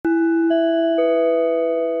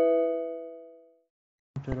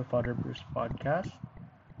to the Father Bruce podcast.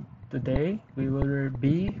 Today we will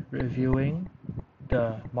be reviewing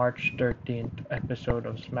the March 13th episode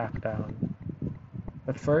of SmackDown.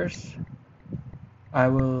 But first,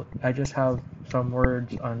 I just have some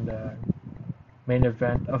words on the main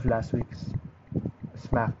event of last week's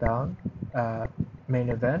SmackDown uh, main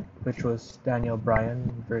event, which was Daniel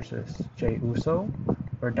Bryan versus Jey Uso,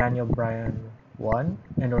 where Daniel Bryan won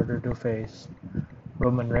in order to face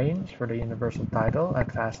Roman Reigns for the Universal title at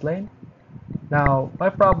Fastlane. Now, my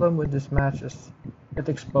problem with this match is it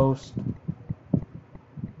exposed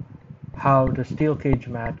how the steel cage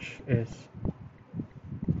match is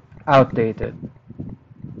outdated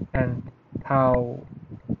and how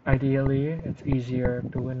ideally it's easier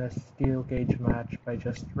to win a steel cage match by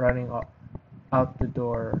just running out the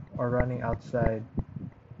door or running outside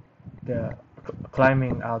the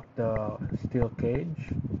climbing out the steel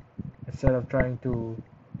cage instead of trying to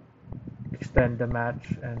extend the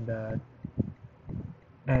match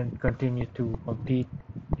and continue to compete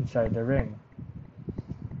inside the ring.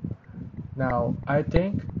 Now, I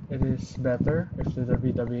think it is better if the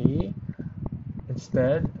WWE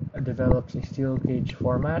instead develops a steel cage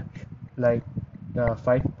format like the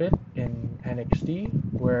Fight Pit in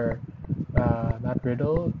NXT, where Matt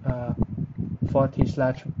Riddle fought his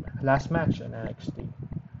last match in NXT.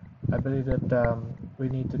 I believe that we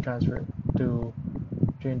need to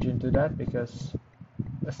change into that because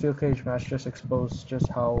a steel cage match just exposed just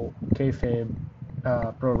how kayfabe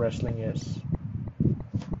pro wrestling is.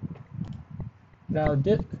 Now,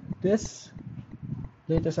 this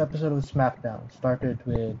latest episode of SmackDown started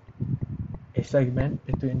with a segment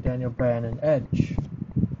between Daniel Bryan and Edge.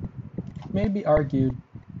 It may be argued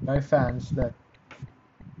by fans that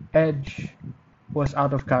Edge was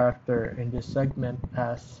out of character in this segment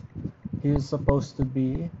as he is supposed to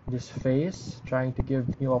be this face trying to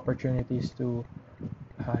give new opportunities to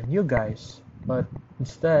new guys, but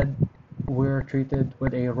instead we're treated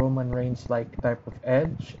with a Roman Reigns like type of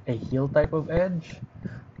Edge, a heel type of Edge,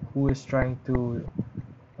 who is trying to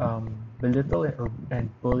belittle and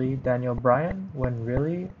bully Daniel Bryan when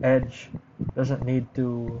really Edge doesn't need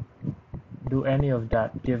to do any of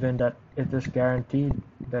that, given that it is guaranteed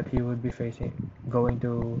that he would be going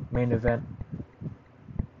to main event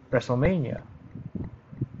WrestleMania.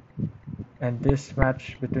 And this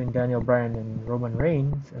match between Daniel Bryan and Roman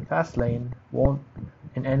Reigns in Fastlane won't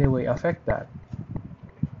in any way affect that.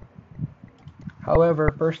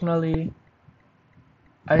 However, personally,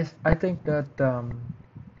 I think that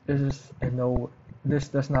this is this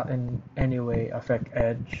does not in any way affect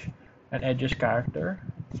Edge and Edge's character.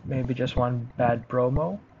 It's maybe just one bad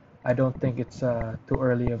promo. I don't think it's too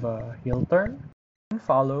early of a heel turn.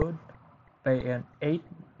 Followed by an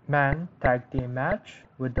 8-man tag team match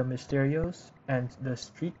with the Mysterios and the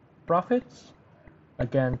Street Profits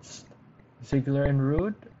against Ziggler and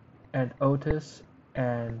Rude and Otis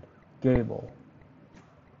and Gable.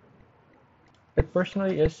 It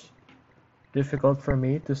personally is difficult for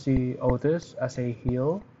me to see Otis as a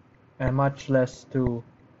heel and much less to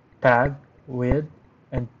tag with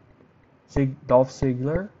and Dolph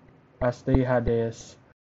Ziggler as they had this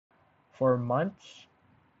for months,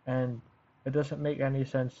 and it doesn't make any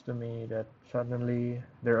sense to me that suddenly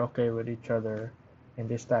they're okay with each other in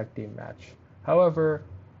this tag team match. However,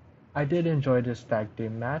 I did enjoy this tag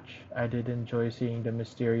team match. I did enjoy seeing the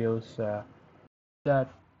Mysterios that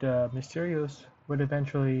the Mysterios would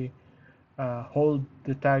eventually hold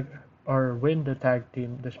the tag or win the tag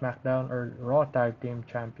team, the SmackDown or Raw tag team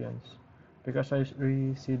champions, because I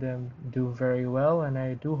really see them do very well, and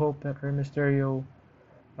I do hope that Rey Mysterio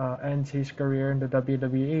ends his career in the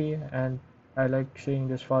WWE, and I like seeing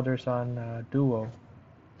this father-son duo.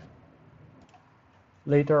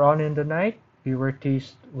 Later on in the night, we were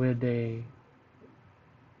teased with a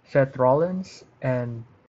Seth Rollins and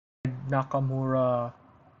Nakamura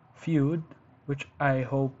feud, which I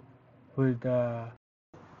hope would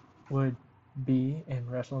would be in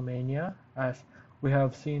WrestleMania, as we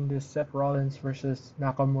have seen this Seth Rollins versus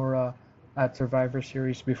Nakamura at Survivor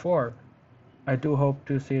Series before. I do hope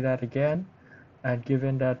to see that again, and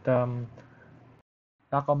given that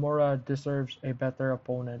Nakamura deserves a better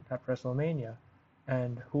opponent at WrestleMania,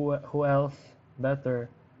 and who else better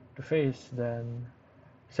to face than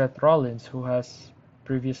Seth Rollins, who has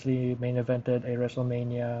previously main evented a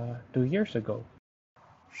WrestleMania 2 years ago,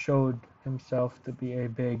 showed himself to be a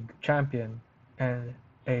big champion and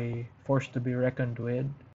a force to be reckoned with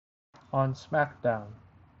on SmackDown.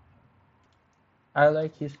 I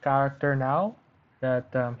like his character now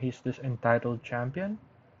that he's this entitled champion,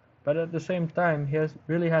 but at the same time,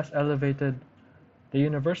 really has elevated the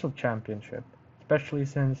Universal Championship, especially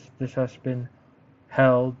since this has been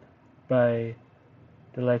held by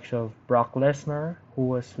the likes of Brock Lesnar, who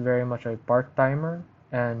was very much a part-timer,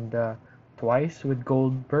 and twice with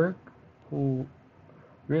Goldberg, who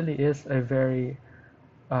really is a very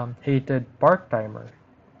hated part-timer.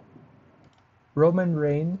 Roman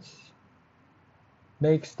Reigns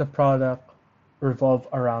makes the product revolve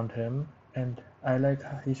around him, and I like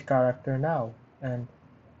his character now, and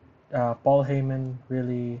Paul Heyman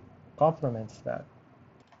really complements that.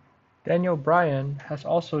 Daniel Bryan has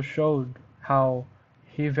also showed how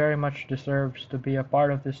he very much deserves to be a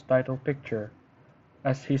part of this title picture.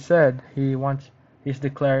 As he said, he's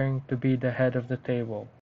declaring to be the head of the table.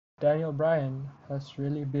 Daniel Bryan has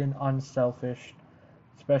really been unselfish,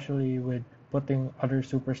 especially with putting other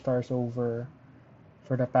superstars over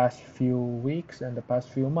for the past few weeks and the past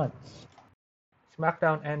few months.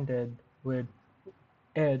 SmackDown ended with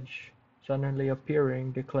Edge suddenly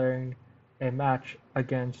appearing, declaring a match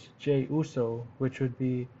against Jey Uso, which would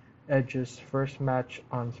be Edge's first match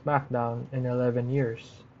on SmackDown in 11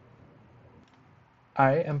 years.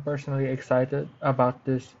 I am personally excited about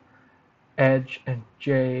this Edge and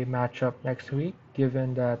Jey matchup next week,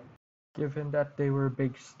 given that they were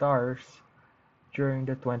big stars during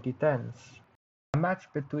the 2010s. A match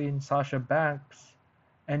between Sasha Banks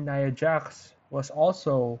and Nia Jax was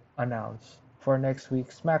also announced for next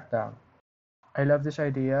week's SmackDown. I love this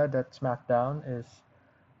idea that SmackDown is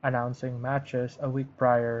announcing matches a week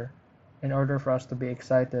prior in order for us to be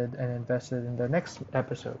excited and invested in the next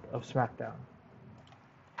episode of SmackDown.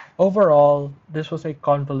 Overall, this was a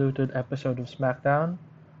convoluted episode of SmackDown.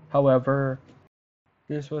 However,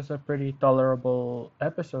 this was a pretty tolerable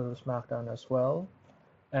episode of SmackDown as well.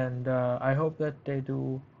 And I hope that they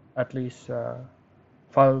do at least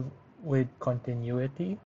follow with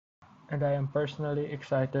continuity. And I am personally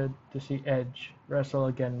excited to see Edge wrestle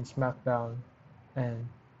again in SmackDown and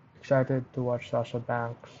excited to watch Sasha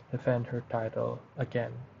Banks defend her title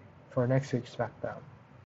again for next week's SmackDown.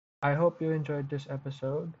 I hope you enjoyed this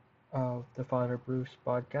episode of the Father Bruce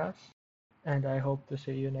podcast, and I hope to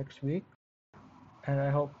see you next week. And I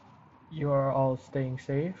hope you are all staying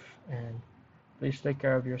safe and please take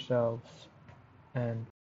care of yourselves and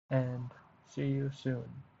see you soon.